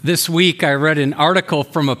This week, I read an article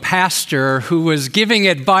from a pastor who was giving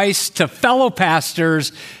advice to fellow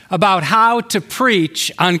pastors about how to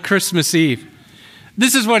preach on Christmas Eve.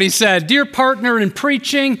 This is what he said: "Dear partner in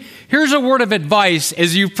preaching, here's a word of advice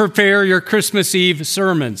as you prepare your Christmas Eve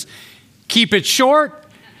sermons. Keep it short,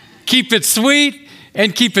 keep it sweet,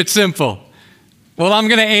 and keep it simple." Well, I'm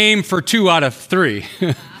going to aim for 2 out of 3.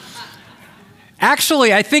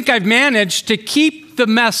 Actually, I think I've managed to keep the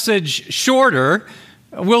message shorter.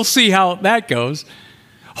 We'll see how that goes.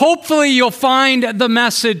 Hopefully, you'll find the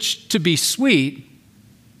message to be sweet,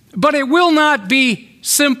 but it will not be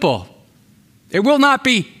simple. It will not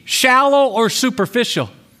be shallow or superficial.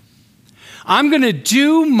 I'm going to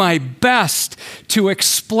do my best to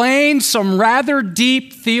explain some rather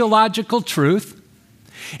deep theological truth.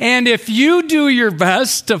 And if you do your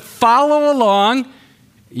best to follow along,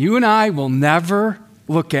 you and I will never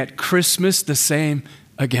look at Christmas the same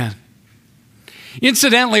again.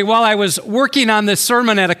 Incidentally, while I was working on this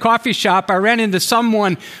sermon at a coffee shop, I ran into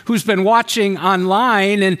someone who's been watching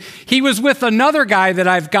online, and he was with another guy that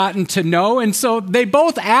I've gotten to know. And so they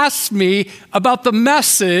both asked me about the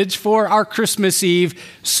message for our Christmas Eve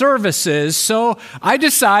services. So I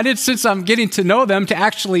decided, since I'm getting to know them, to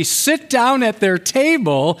actually sit down at their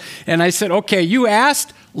table. And I said, "Okay, you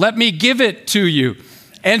asked, let me give it to you."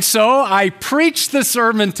 And so I preached the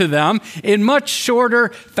sermon to them in much shorter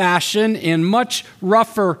fashion, in much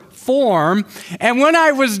rougher form. And when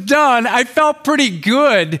I was done, I felt pretty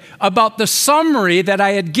good about the summary that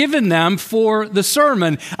I had given them for the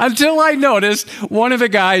sermon, until I noticed one of the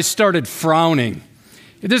guys started frowning.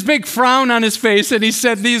 This big frown on his face, and he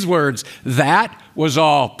said these words: "That was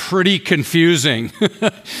all pretty confusing."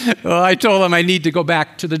 Well, I told him I need to go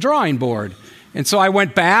back to the drawing board. And so I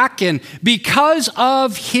went back, and because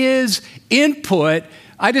of his input,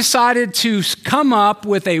 I decided to come up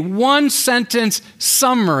with a 1-sentence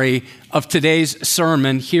summary of today's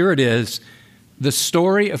sermon. Here it is: the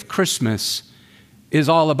story of Christmas is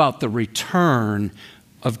all about the return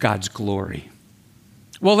of God's glory.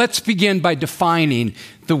 Well, let's begin by defining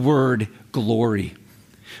the word glory.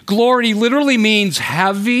 Glory literally means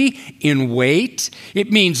heavy in weight.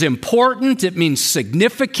 It means important. It means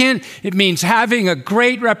significant. It means having a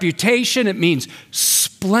great reputation. It means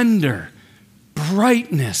splendor,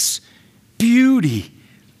 brightness, beauty,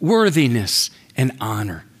 worthiness, and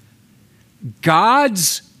honor.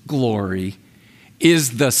 God's glory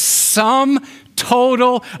is the sum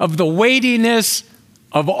total of the weightiness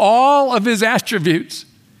of all of his attributes.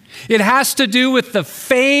 It has to do with the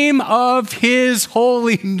fame of his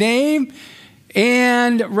holy name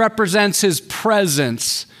and represents his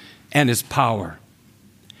presence and his power.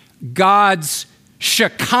 God's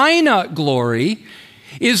Shekinah glory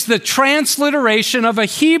is the transliteration of a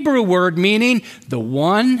Hebrew word meaning the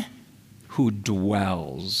one who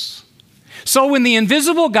dwells. So when the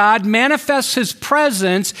invisible God manifests his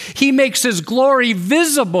presence, he makes his glory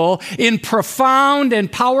visible in profound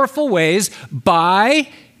and powerful ways by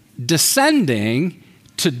descending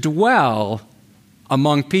to dwell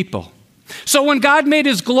among people. So when God made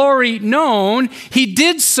his glory known, he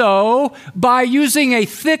did so by using a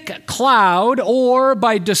thick cloud or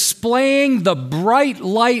by displaying the bright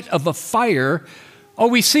light of a fire. Oh,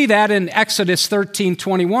 we see that in Exodus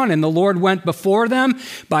 13:21. "And the Lord went before them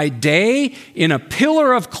by day in a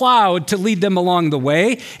pillar of cloud to lead them along the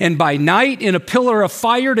way, and by night in a pillar of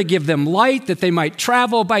fire to give them light, that they might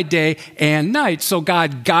travel by day and night." So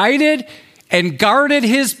God guided and guarded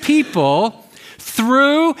his people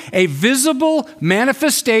through a visible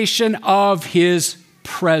manifestation of his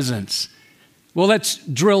presence. Well, let's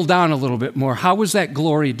drill down a little bit more. How was that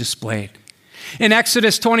glory displayed? In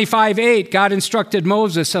Exodus 25:8, God instructed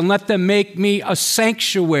Moses, "And let them make me a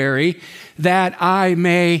sanctuary that I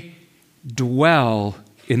may dwell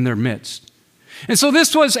in their midst." And so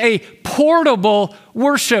this was a portable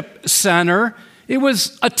worship center. It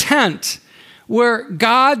was a tent where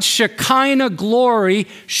God's Shekinah glory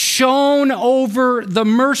shone over the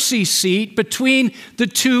mercy seat between the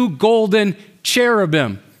 2 golden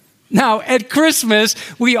cherubim. Now, at Christmas,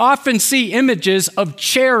 we often see images of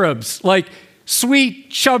cherubs, like sweet,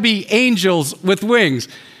 chubby angels with wings.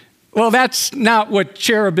 Well, that's not what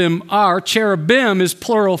cherubim are. Cherubim is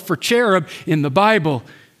plural for cherub in the Bible.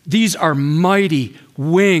 These are mighty,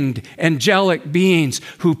 winged, angelic beings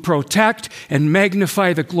who protect and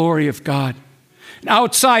magnify the glory of God.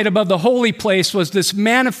 Outside above the holy place was this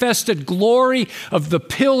manifested glory of the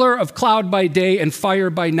pillar of cloud by day and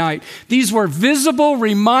fire by night. These were visible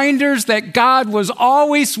reminders that God was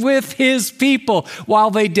always with his people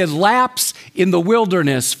while they did laps in the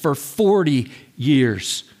wilderness for 40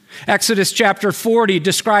 years. Exodus chapter 40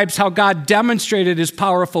 describes how God demonstrated his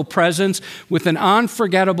powerful presence with an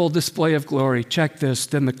unforgettable display of glory. Check this.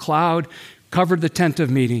 Then the cloud covered the tent of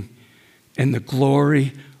meeting, and the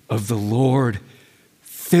glory of the Lord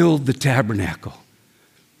filled the tabernacle.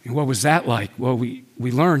 And what was that like? Well, we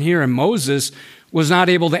learn here, and Moses was not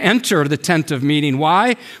able to enter the tent of meeting.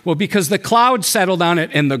 Why? Well, because the cloud settled on it,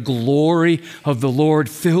 and the glory of the Lord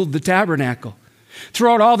filled the tabernacle.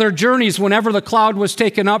 Throughout all their journeys, whenever the cloud was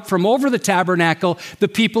taken up from over the tabernacle, the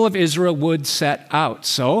people of Israel would set out.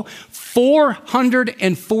 So,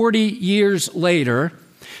 440 years later,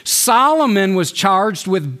 Solomon was charged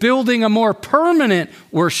with building a more permanent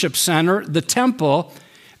worship center, the temple.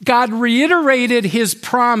 God reiterated his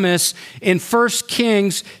promise in 1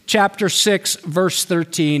 Kings chapter 6, verse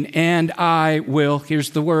 13, and I will, here's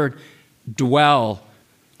the word, dwell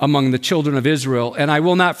among the children of Israel, and I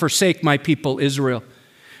will not forsake my people Israel.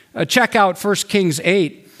 Check out 1 Kings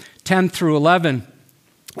 8, 10 through 11.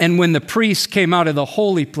 And when the priests came out of the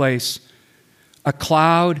holy place, a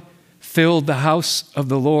cloud filled the house of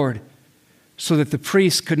the Lord, so that the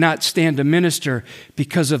priests could not stand to minister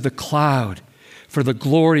because of the cloud. For the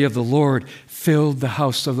glory of the Lord filled the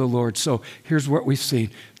house of the Lord. So here's what we've seen.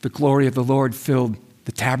 The glory of the Lord filled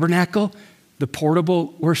the tabernacle, the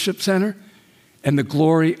portable worship center, and the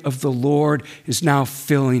glory of the Lord is now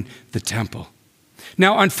filling the temple.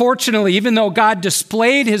 Now, unfortunately, even though God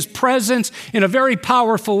displayed his presence in a very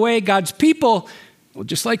powerful way, God's people, well,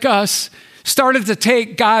 just like us, started to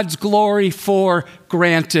take God's glory for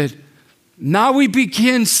granted. Now we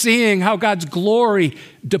begin seeing how God's glory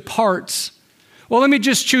departs. Well, let me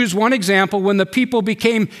just choose one example. When the people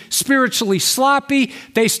became spiritually sloppy,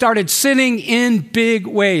 they started sinning in big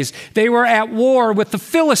ways. They were at war with the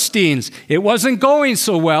Philistines. It wasn't going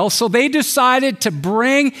so well, so they decided to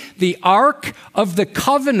bring the Ark of the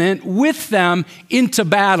Covenant with them into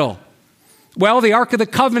battle. Well, the Ark of the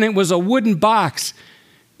Covenant was a wooden box.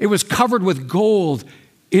 It was covered with gold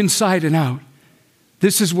inside and out.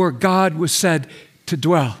 This is where God was said to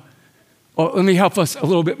dwell. Oh, let me help us a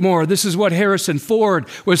little bit more. This is what Harrison Ford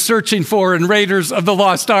was searching for in Raiders of the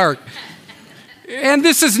Lost Ark. And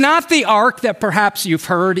this is not the ark that perhaps you've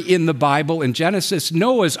heard in the Bible in Genesis,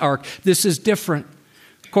 Noah's ark. This is different.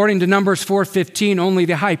 According to Numbers 4:15, only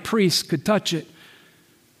the high priest could touch it.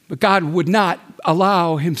 But God would not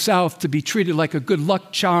allow himself to be treated like a good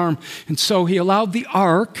luck charm. And so he allowed the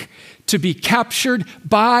ark to be captured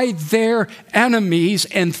by their enemies,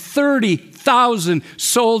 and 30,000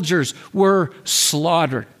 soldiers were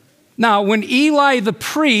slaughtered. Now, when Eli the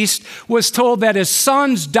priest was told that his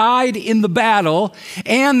sons died in the battle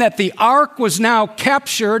and that the ark was now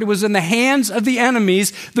captured, it was in the hands of the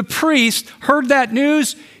enemies, the priest heard that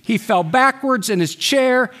news. He fell backwards in his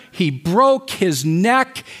chair, he broke his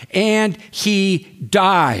neck, and he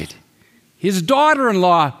died. His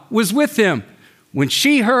daughter-in-law was with him. When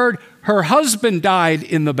she heard her husband died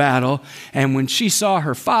in the battle, and when she saw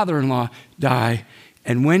her father-in-law die,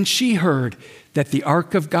 and when she heard that the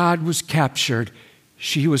ark of God was captured,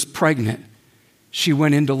 she was pregnant. She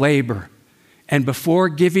went into labor, and before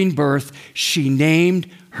giving birth, she named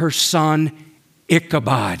her son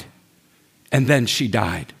Ichabod, and then she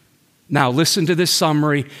died. Now listen to this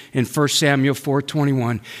summary in 1 Samuel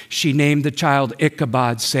 4:21. She named the child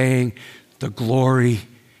Ichabod, saying, "The glory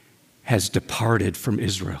has departed from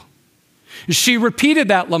Israel." She repeated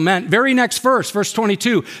that lament, very next verse, verse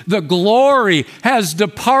 22. The glory has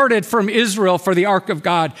departed from Israel, for the ark of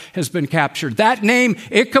God has been captured. That name,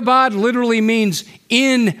 Ichabod, literally means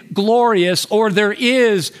inglorious, or there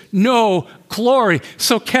is no glory.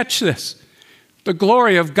 So catch this. The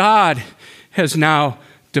glory of God has now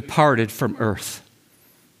departed from earth.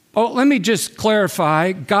 Oh, let me just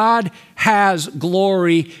clarify. God has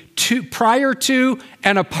glory prior to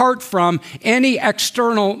and apart from any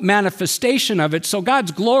external manifestation of it. So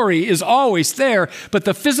God's glory is always there, but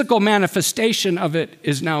the physical manifestation of it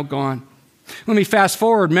is now gone. Let me fast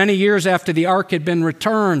forward many years after the ark had been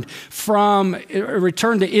returned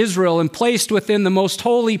to Israel and placed within the most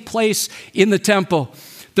holy place in the temple.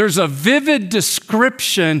 There's a vivid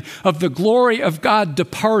description of the glory of God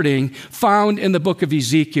departing found in the book of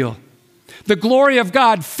Ezekiel. The glory of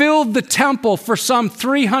God filled the temple for some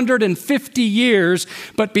 350 years,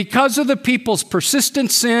 but because of the people's persistent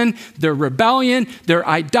sin, their rebellion, their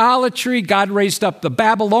idolatry, God raised up the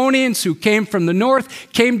Babylonians who came from the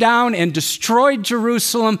north, came down and destroyed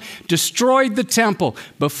Jerusalem, destroyed the temple.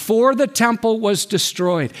 Before the temple was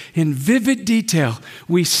destroyed, in vivid detail,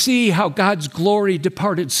 we see how God's glory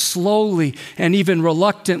departed slowly and even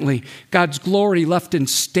reluctantly. God's glory left in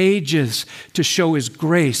stages to show his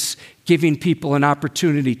grace, giving people an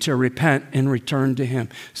opportunity to repent and return to him.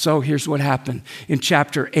 So here's what happened. In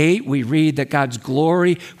chapter 8, we read that God's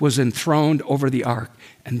glory was enthroned over the ark.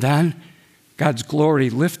 And then God's glory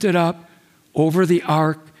lifted up over the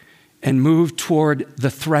ark and moved toward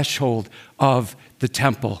the threshold of the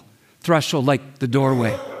temple. Threshold like the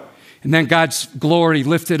doorway. And then God's glory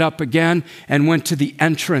lifted up again and went to the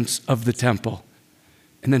entrance of the temple.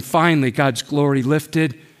 And then finally, God's glory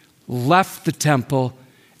lifted, left the temple,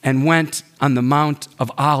 and went on the Mount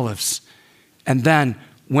of Olives, and then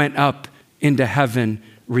went up into heaven,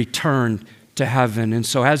 returned to heaven. And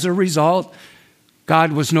so as a result,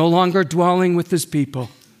 God was no longer dwelling with his people.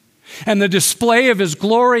 And the display of his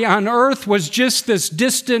glory on earth was just this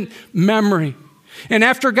distant memory. And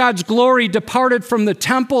after God's glory departed from the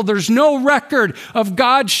temple, there's no record of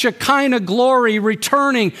God's Shekinah glory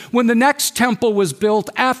returning when the next temple was built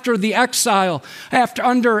after the exile.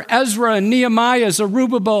 Under Ezra and Nehemiah,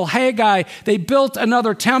 Zerubbabel, Haggai, they built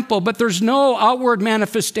another temple, but there's no outward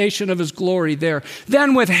manifestation of his glory there.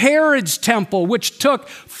 Then with Herod's temple, which took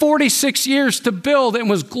 46 years to build and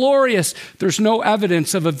was glorious, there's no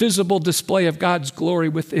evidence of a visible display of God's glory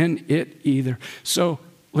within it either. So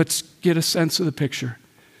let's get a sense of the picture.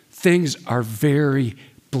 Things are very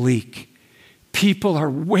bleak. People are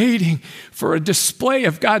waiting for a display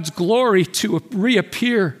of God's glory to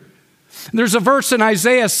reappear. There's a verse in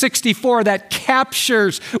Isaiah 64 that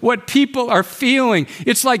captures what people are feeling.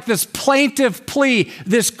 It's like this plaintive plea,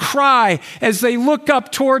 this cry as they look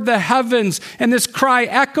up toward the heavens, and this cry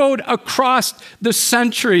echoed across the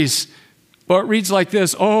centuries. Well, it reads like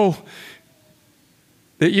this: "Oh,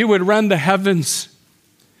 that you would rend the heavens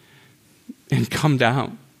and come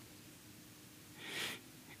down."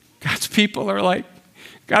 God's people are like,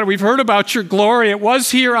 God, we've heard about your glory. It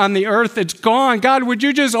was here on the earth. It's gone. God, would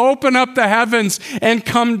you just open up the heavens and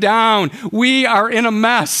come down? We are in a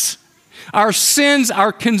mess. Our sins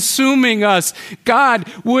are consuming us.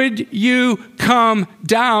 God, would you come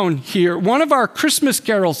down here? One of our Christmas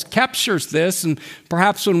carols captures this, and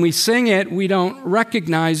perhaps when we sing it, we don't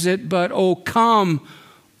recognize it, but oh, come,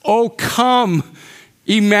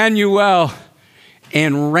 Emmanuel,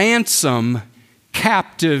 and ransom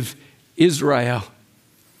captive Israel.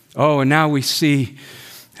 Oh, and now we see,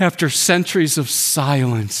 after centuries of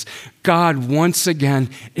silence, God once again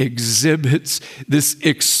exhibits this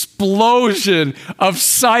explosion of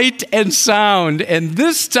sight and sound. And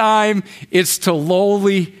this time, it's to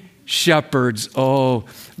lowly shepherds. Oh,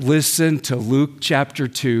 listen to Luke chapter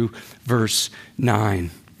 2, verse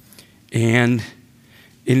 9. "And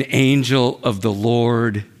an angel of the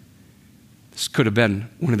Lord," this could have been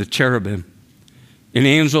one of the cherubim, "an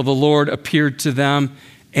angel of the Lord appeared to them,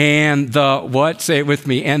 and the," what? Say it with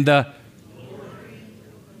me. "And the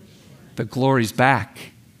glory's back.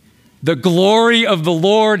 The glory of the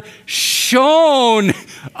Lord shone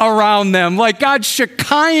around them," like God's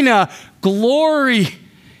Shekinah glory,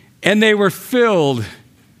 "and they were filled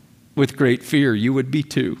with great fear." You would be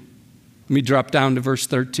too. Let me drop down to verse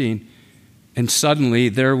 13. "And suddenly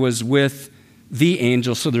there was with the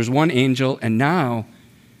angel," so there's one angel, and now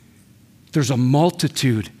there's a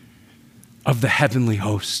multitude of the heavenly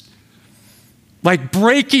host, like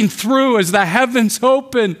breaking through as the heavens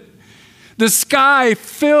open. The sky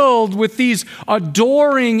filled with these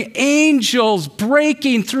adoring angels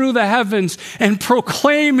breaking through the heavens and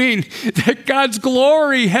proclaiming that God's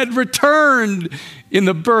glory had returned in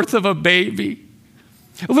the birth of a baby.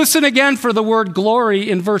 Listen again for the word glory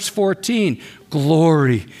in verse 14.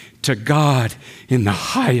 "Glory to God in the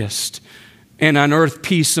highest, and on earth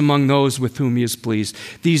peace among those with whom he is pleased."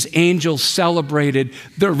 These angels celebrated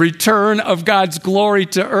the return of God's glory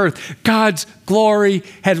to earth. God's glory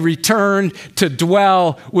had returned to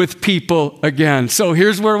dwell with people again. So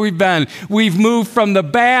here's where we've been. We've moved from the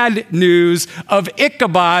bad news of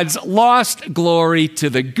Ichabod's lost glory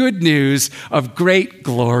to the good news of great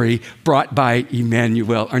glory brought by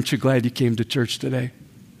Emmanuel. Aren't you glad you came to church today?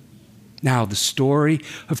 Now, the story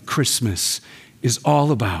of Christmas is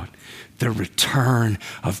all about the return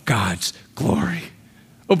of God's glory.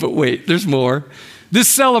 Oh, but wait, there's more. This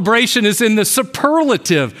celebration is in the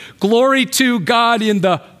superlative. Glory to God in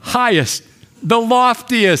the highest, the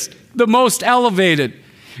loftiest, the most elevated.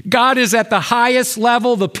 God is at the highest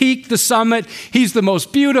level, the peak, the summit. He's the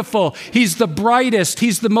most beautiful. He's the brightest.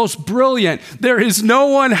 He's the most brilliant. There is no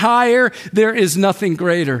one higher. There is nothing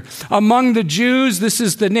greater. Among the Jews, this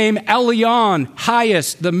is the name Elyon,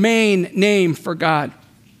 highest, the main name for God.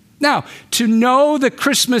 Now, to know the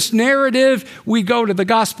Christmas narrative, we go to the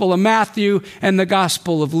Gospel of Matthew and the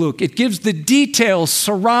Gospel of Luke. It gives the details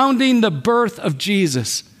surrounding the birth of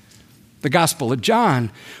Jesus. The Gospel of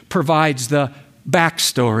John provides the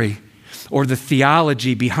backstory. or the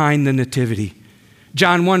theology behind the nativity.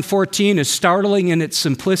 John 1:14 is startling in its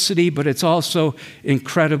simplicity, but it's also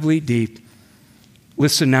incredibly deep.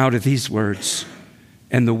 Listen now to these words.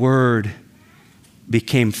 And the Word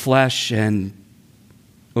became flesh and,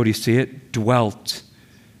 oh, do you see it? Dwelt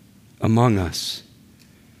among us.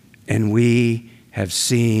 And we have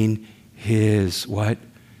seen his what?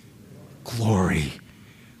 Glory.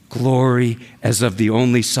 Glory as of the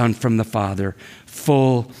only Son from the Father,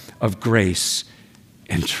 full of grace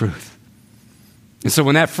and truth. And so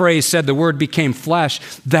when that phrase said the Word became flesh,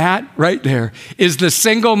 that right there is the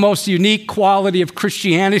single most unique quality of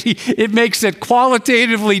Christianity. It makes it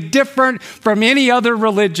qualitatively different from any other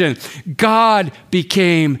religion. God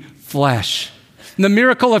became flesh. And the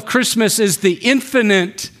miracle of Christmas is the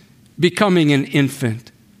infinite becoming an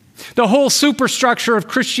infant. The whole superstructure of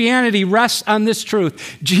Christianity rests on this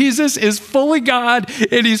truth. Jesus is fully God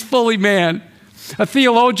and he's fully man. A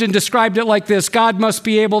theologian described it like this: God must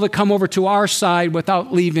be able to come over to our side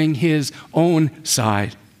without leaving his own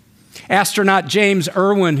side. Astronaut James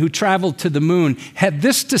Irwin, who traveled to the moon, had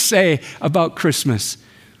this to say about Christmas: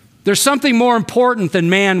 there's something more important than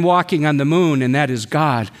man walking on the moon, and that is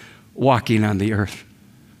God walking on the earth.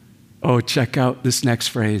 Oh, check out this next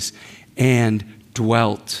phrase: and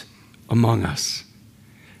dwelt among us.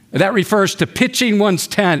 That refers to pitching one's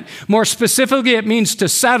tent. More specifically, it means to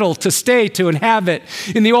settle, to stay, to inhabit.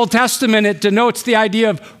 In the Old Testament, it denotes the idea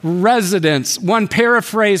of residence. One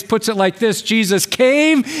paraphrase puts it like this: Jesus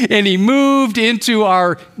came and he moved into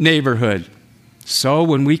our neighborhood. So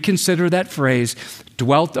when we consider that phrase,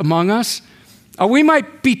 dwelt among us, we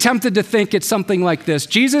might be tempted to think it's something like this: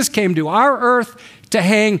 Jesus came to our earth to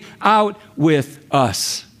hang out with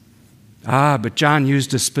us. But John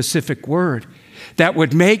used a specific word that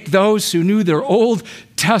would make those who knew their Old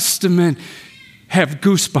Testament have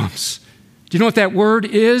goosebumps. Do you know what that word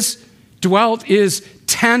is? Dwelt is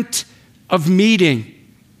tent of meeting.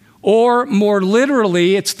 Or more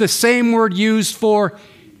literally, it's the same word used for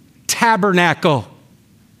tabernacle.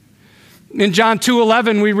 In John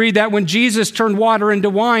 2:11, we read that when Jesus turned water into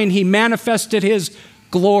wine, he manifested his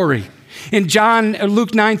glory. In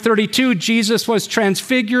Luke 9:32, Jesus was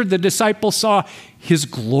transfigured. The disciples saw his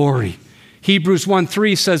glory. Hebrews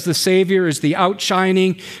 1:3 says the Savior is the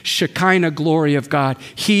outshining Shekinah glory of God.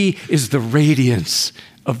 He is the radiance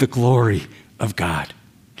of the glory of God.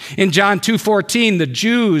 In John 2:14, the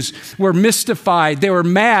Jews were mystified. They were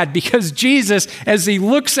mad because Jesus, as he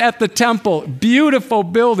looks at the temple, beautiful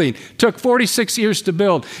building, took 46 years to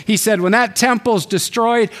build. He said, when that temple's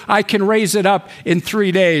destroyed, I can raise it up in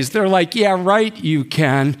 3 days. They're like, yeah, right, you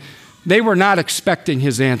can. They were not expecting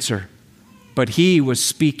his answer. But he was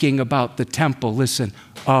speaking about the temple, listen,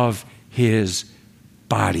 of his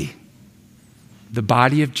body. The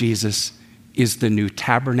body of Jesus is the new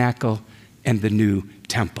tabernacle and the new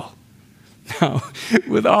temple. Now,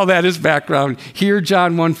 with all that as background, hear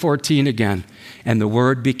John 1:14 again. And the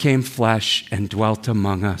Word became flesh and dwelt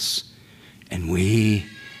among us, and we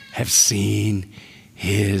have seen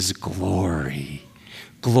his glory.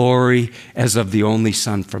 Glory as of the only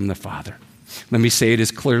Son from the Father. Let me say it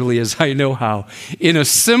as clearly as I know how. In a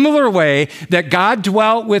similar way that God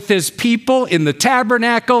dwelt with his people in the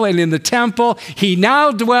tabernacle and in the temple, he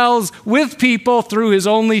now dwells with people through his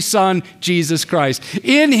only Son, Jesus Christ.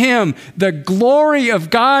 In him, the glory of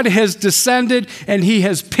God has descended, and he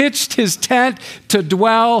has pitched his tent to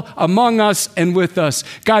dwell among us and with us.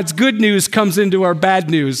 God's good news comes into our bad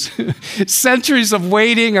news. Centuries of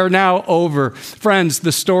waiting are now over. Friends,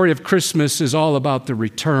 the story of Christmas is all about the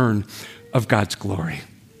return of God's glory.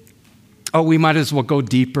 Oh, we might as well go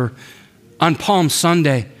deeper. On Palm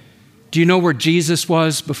Sunday, do you know where Jesus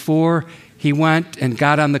was before he went and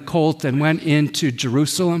got on the colt and went into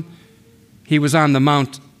Jerusalem? He was on the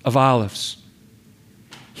Mount of Olives.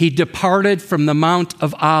 He departed from the Mount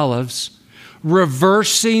of Olives,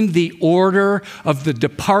 reversing the order of the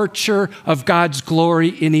departure of God's glory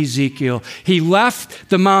in Ezekiel. He left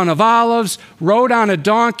the Mount of Olives, rode on a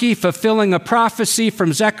donkey, fulfilling a prophecy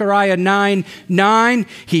from Zechariah 9:9.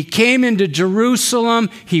 He came into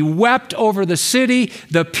Jerusalem. He wept over the city.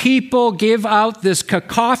 The people gave out this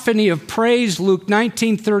cacophony of praise. Luke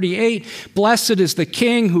 19:38. Blessed is the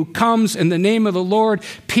King who comes in the name of the Lord.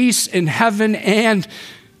 Peace in heaven and,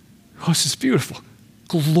 oh, this is beautiful,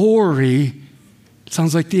 glory.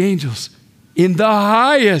 Sounds like the angels. In the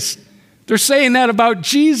highest. They're saying that about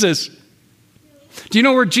Jesus. Do you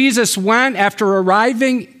know where Jesus went after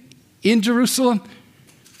arriving in Jerusalem?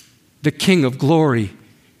 The King of Glory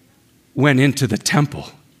went into the temple.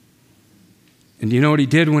 And do you know what he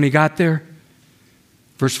did when he got there?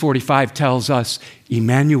 Verse 45 tells us,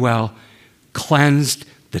 Emmanuel, cleansed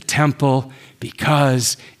the temple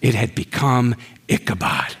because it had become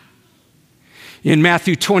Ichabod. In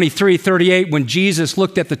Matthew 23:38, when Jesus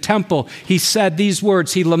looked at the temple, he said these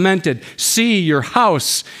words, he lamented, "See, your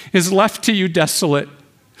house is left to you desolate."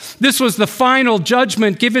 This was the final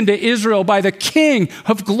judgment given to Israel by the King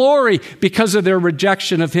of glory because of their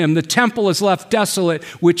rejection of him. The temple is left desolate,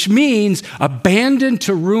 which means abandoned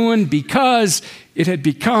to ruin because it had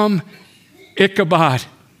become Ichabod.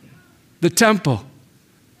 The temple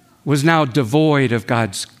was now devoid of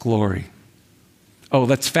God's glory. Oh,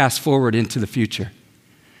 let's fast forward into the future.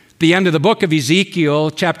 The end of the book of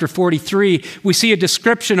Ezekiel, chapter 43, we see a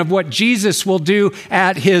description of what Jesus will do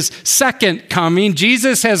at his second coming.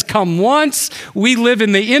 Jesus has come once. We live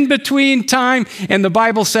in the in-between time, and the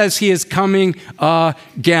Bible says he is coming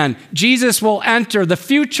again. Jesus will enter the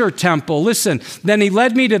future temple. Listen, then he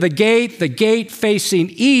led me to the gate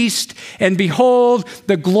facing east, and behold,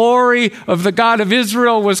 the glory of the God of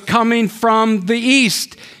Israel was coming from the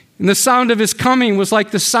east. And the sound of his coming was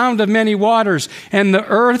like the sound of many waters. And the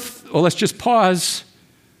earth, let's just pause.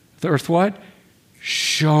 The earth what?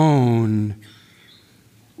 Shone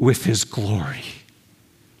with his glory.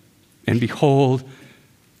 And behold,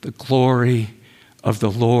 the glory of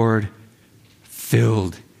the Lord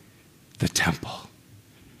filled the temple.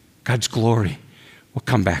 God's glory will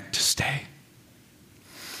come back to stay.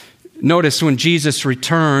 Notice when Jesus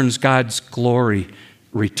returns, God's glory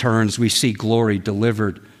returns. We see glory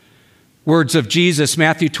delivered. Words of Jesus,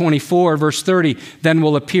 Matthew 24, verse 30, then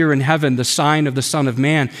will appear in heaven the sign of the Son of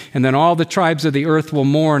Man, and then all the tribes of the earth will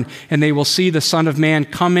mourn, and they will see the Son of Man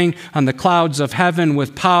coming on the clouds of heaven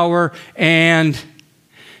with power and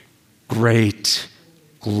great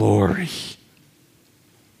glory.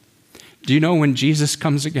 Do you know when Jesus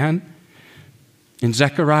comes again? In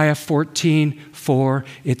Zechariah 14:4,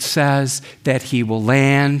 it says that he will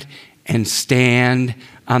land and stand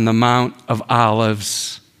on the Mount of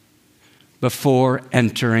Olives before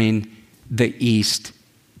entering the east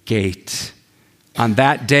gate. On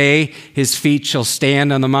that day, his feet shall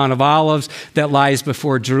stand on the Mount of Olives that lies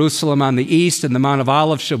before Jerusalem on the east, and the Mount of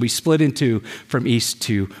Olives shall be split in two from east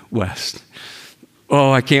to west.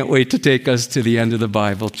 Oh, I can't wait to take us to the end of the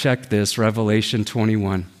Bible. Check this, Revelation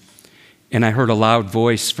 21. And I heard a loud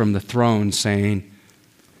voice from the throne saying,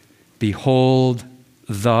 behold,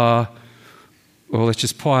 let's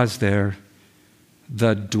just pause there.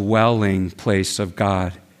 The dwelling place of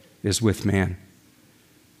God is with man.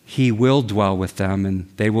 He will dwell with them, and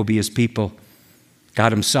they will be his people.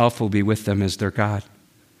 God himself will be with them as their God.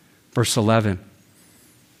 Verse 11,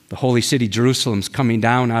 the holy city Jerusalem's coming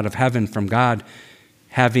down out of heaven from God,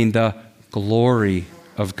 having the glory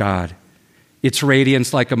of God. Its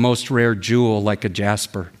radiance like a most rare jewel, like a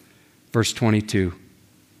jasper. Verse 22,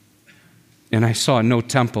 and I saw no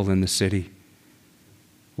temple in the city.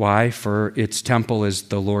 Why? For its temple is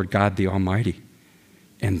the Lord God the Almighty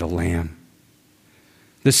and the Lamb.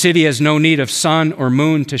 The city has no need of sun or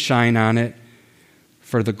moon to shine on it,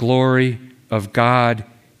 for the glory of God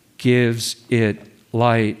gives it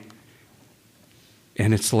light,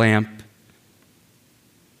 and its lamp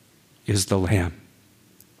is the Lamb.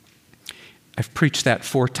 I've preached that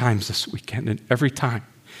 4 times this weekend, and every time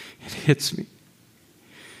it hits me.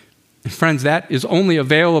 And friends, that is only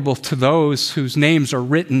available to those whose names are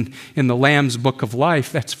written in the Lamb's book of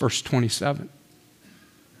life. That's verse 27.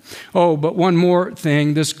 Oh, but one more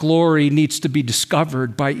thing. This glory needs to be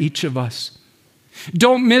discovered by each of us.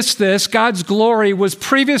 Don't miss this. God's glory was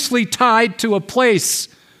previously tied to a place.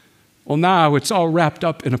 Well, now it's all wrapped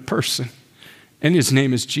up in a person, and his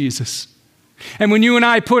name is Jesus. And when you and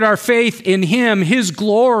I put our faith in him, his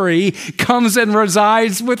glory comes and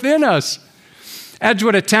resides within us.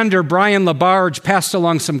 Edgewood attender Brian LaBarge passed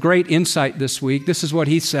along some great insight this week. This is what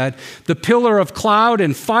he said. The pillar of cloud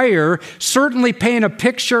and fire certainly paint a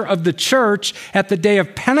picture of the church at the day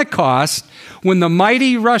of Pentecost, when the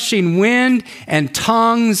mighty rushing wind and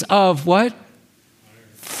tongues of what?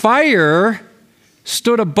 Fire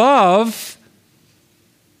stood above,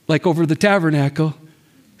 like over the tabernacle,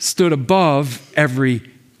 stood above every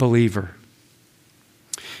believer.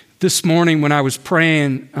 This morning when I was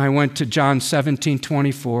praying, I went to John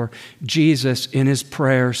 17:24. Jesus, in his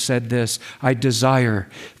prayer, said this, I desire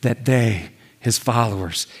that they, his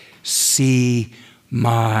followers, see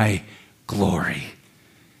my glory.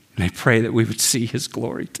 And I pray that we would see his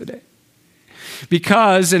glory today.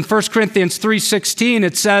 Because in 1 Corinthians 3:16,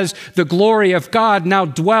 it says, the glory of God now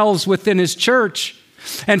dwells within his church.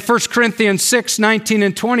 And 1 Corinthians 6:19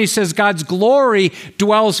 and 20 says God's glory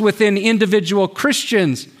dwells within individual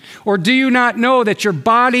Christians. Or do you not know that your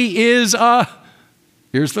body is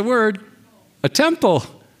here's the word, a temple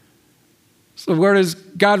So where does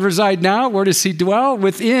God reside now? Where does he dwell?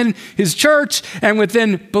 Within his church and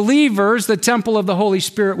within believers, the temple of the Holy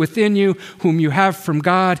Spirit within you, whom you have from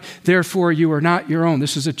God. Therefore, you are not your own.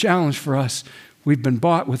 This is a challenge for us. We've been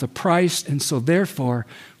bought with a price, and so therefore,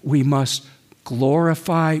 we must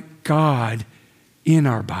glorify God in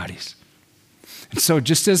our bodies. And so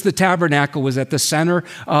just as the tabernacle was at the center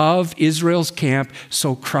of Israel's camp,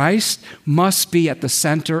 so Christ must be at the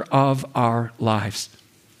center of our lives.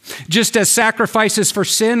 Just as sacrifices for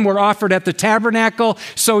sin were offered at the tabernacle,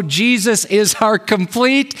 so Jesus is our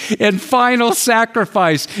complete and final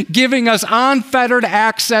sacrifice, giving us unfettered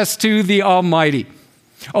access to the Almighty.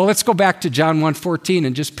 Oh, let's go back to John 1:14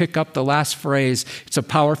 and just pick up the last phrase. It's a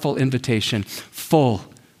powerful invitation, full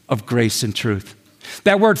of grace and truth.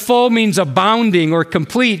 That word full means abounding or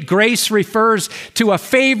complete. Grace refers to a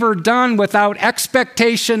favor done without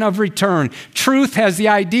expectation of return. Truth has the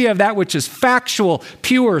idea of that which is factual,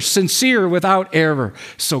 pure, sincere, without error.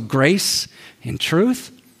 So grace and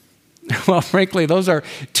truth, well, frankly, those are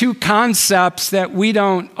two concepts that we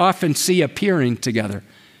don't often see appearing together.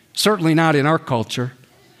 Certainly not in our culture.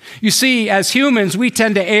 You see, as humans, we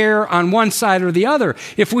tend to err on one side or the other.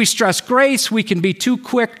 If we stress grace, we can be too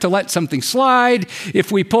quick to let something slide.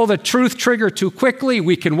 If we pull the truth trigger too quickly,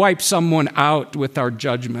 we can wipe someone out with our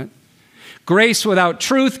judgment. Grace without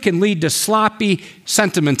truth can lead to sloppy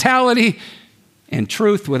sentimentality, and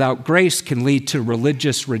truth without grace can lead to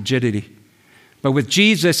religious rigidity. But with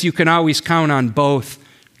Jesus, you can always count on both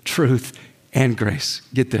truth and grace.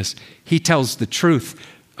 Get this. He tells the truth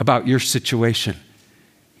about your situation.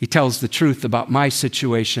 He tells the truth about my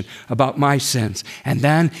situation, about my sins. And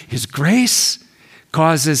then his grace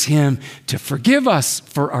causes him to forgive us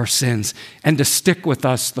for our sins and to stick with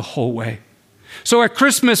us the whole way. So at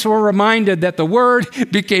Christmas, we're reminded that the Word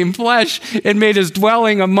became flesh and made his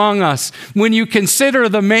dwelling among us. When you consider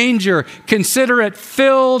the manger, consider it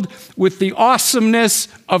filled with the awesomeness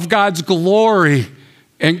of God's glory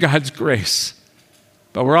and God's grace.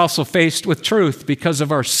 But we're also faced with truth because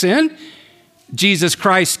of our sin. Jesus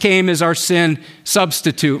Christ came as our sin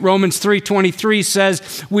substitute. Romans 3:23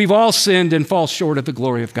 says, we've all sinned and fall short of the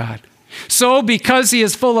glory of God. So because he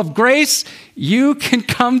is full of grace, you can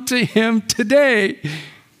come to him today,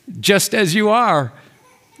 just as you are,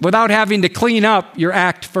 without having to clean up your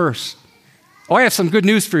act first. Oh, I have some good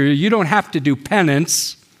news for you. You don't have to do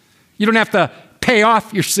penance. You don't have to pay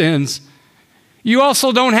off your sins. You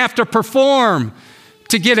also don't have to perform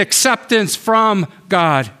to get acceptance from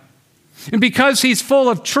God. And because he's full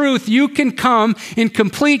of truth, you can come in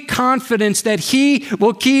complete confidence that he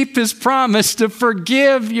will keep his promise to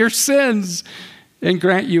forgive your sins and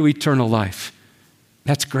grant you eternal life.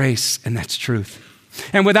 That's grace and that's truth.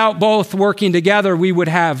 And without both working together, we would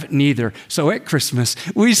have neither. So at Christmas,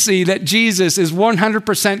 we see that Jesus is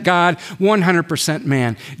 100% God, 100%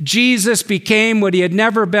 man. Jesus became what he had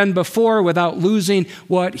never been before without losing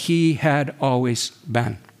what he had always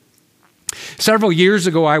been. Several years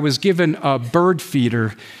ago, I was given a bird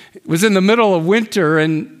feeder. It was in the middle of winter,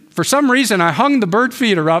 and for some reason, I hung the bird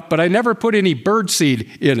feeder up, but I never put any bird seed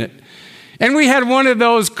in it. And we had one of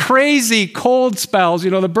those crazy cold spells. You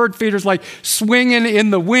know, the bird feeder's like swinging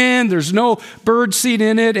in the wind. There's no bird seed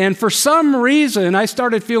in it. And for some reason, I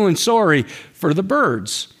started feeling sorry for the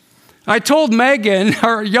birds. I told Megan,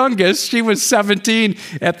 our youngest, she was 17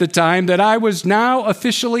 at the time, that I was now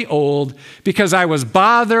officially old because I was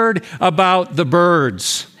bothered about the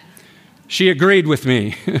birds. She agreed with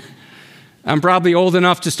me. I'm probably old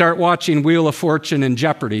enough to start watching Wheel of Fortune and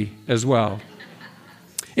Jeopardy as well.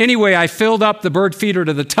 Anyway, I filled up the bird feeder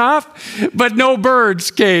to the top, but no birds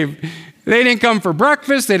came. They didn't come for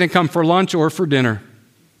breakfast, they didn't come for lunch or for dinner.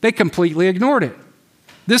 They completely ignored it.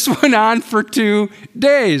 This went on for 2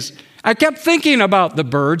 days. I kept thinking about the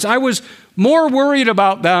birds. I was more worried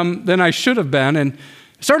about them than I should have been, and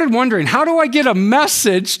started wondering, how do I get a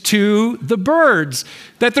message to the birds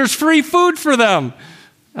that there's free food for them?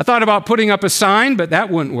 I thought about putting up a sign, but that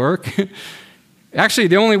wouldn't work. Actually,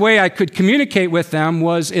 the only way I could communicate with them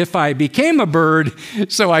was if I became a bird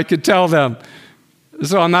so I could tell them.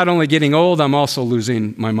 So I'm not only getting old, I'm also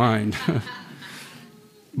losing my mind.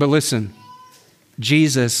 But listen,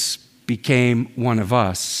 Jesus became one of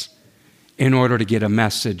us in order to get a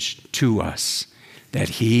message to us that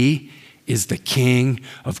he is the King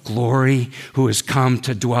of glory who has come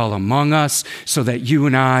to dwell among us so that you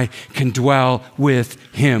and I can dwell with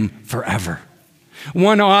him forever.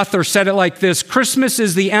 One author said it like this: Christmas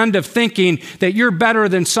is the end of thinking that you're better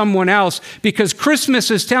than someone else, because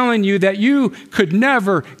Christmas is telling you that you could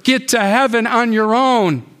never get to heaven on your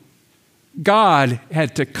own. God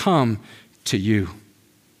had to come to you.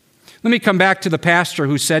 Let me come back to the pastor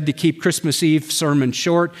who said to keep Christmas Eve sermon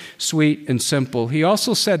short, sweet, and simple. He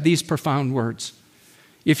also said these profound words.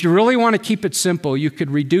 If you really want to keep it simple, you could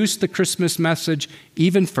reduce the Christmas message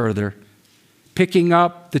even further, picking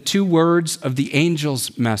up the 2 words of the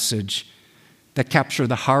angel's message that capture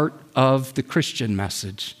the heart of the Christian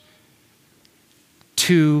message.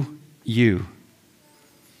 To you.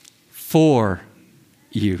 For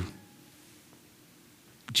you.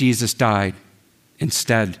 Jesus died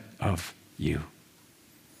instead of you.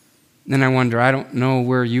 Then I wonder, I don't know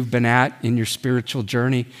where you've been at in your spiritual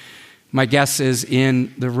journey. My guess is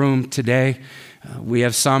in the room today, we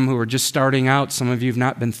have some who are just starting out. Some of you have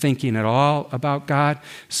not been thinking at all about God.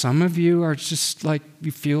 Some of you are just like,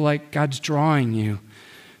 you feel like God's drawing you.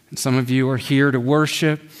 And some of you are here to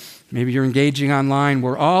worship. Maybe you're engaging online.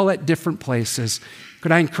 We're all at different places.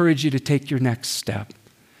 Could I encourage you to take your next step?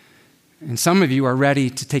 And some of you are ready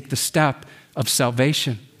to take the step of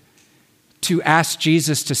salvation, to ask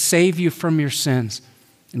Jesus to save you from your sins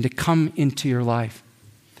and to come into your life.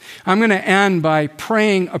 I'm going to end by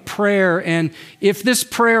praying a prayer, and if this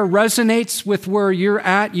prayer resonates with where you're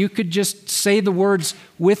at, you could just say the words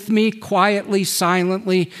with me quietly,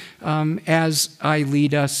 silently, as I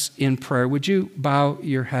lead us in prayer. Would you bow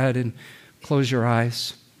your head and close your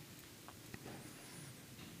eyes?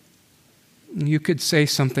 You could say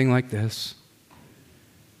something like this.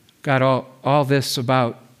 God, all this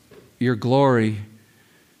about your glory,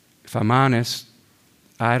 if I'm honest,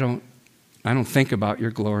 I don't think about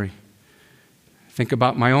your glory. I think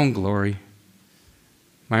about my own glory,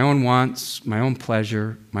 my own wants, my own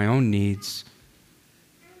pleasure, my own needs.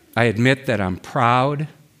 I admit that I'm proud.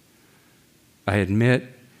 I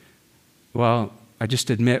just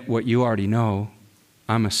admit what you already know.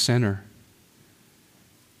 I'm a sinner.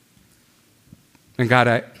 And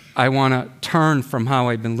God, I want to turn from how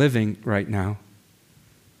I've been living right now.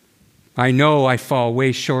 I know I fall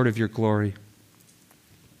way short of your glory.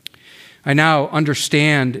 I now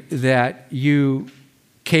understand that you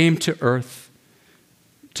came to earth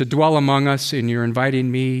to dwell among us, and you're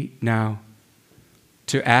inviting me now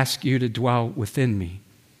to ask you to dwell within me.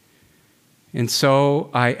 And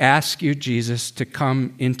so I ask you, Jesus, to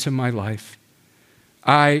come into my life.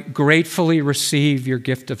 I gratefully receive your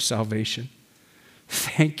gift of salvation.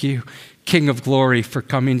 Thank you, King of Glory, for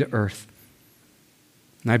coming to earth.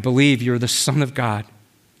 And I believe you're the Son of God.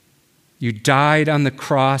 You died on the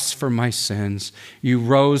cross for my sins. You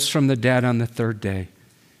rose from the dead on the 3rd day.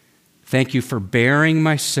 Thank you for bearing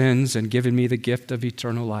my sins and giving me the gift of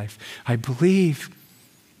eternal life. I believe,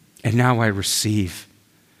 and now I receive,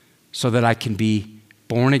 so that I can be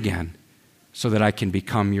born again, so that I can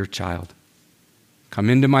become your child. Come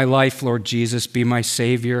into my life, Lord Jesus, be my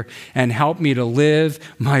Savior, and help me to live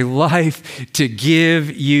my life to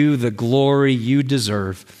give you the glory you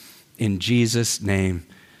deserve. In Jesus' name,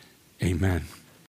 amen.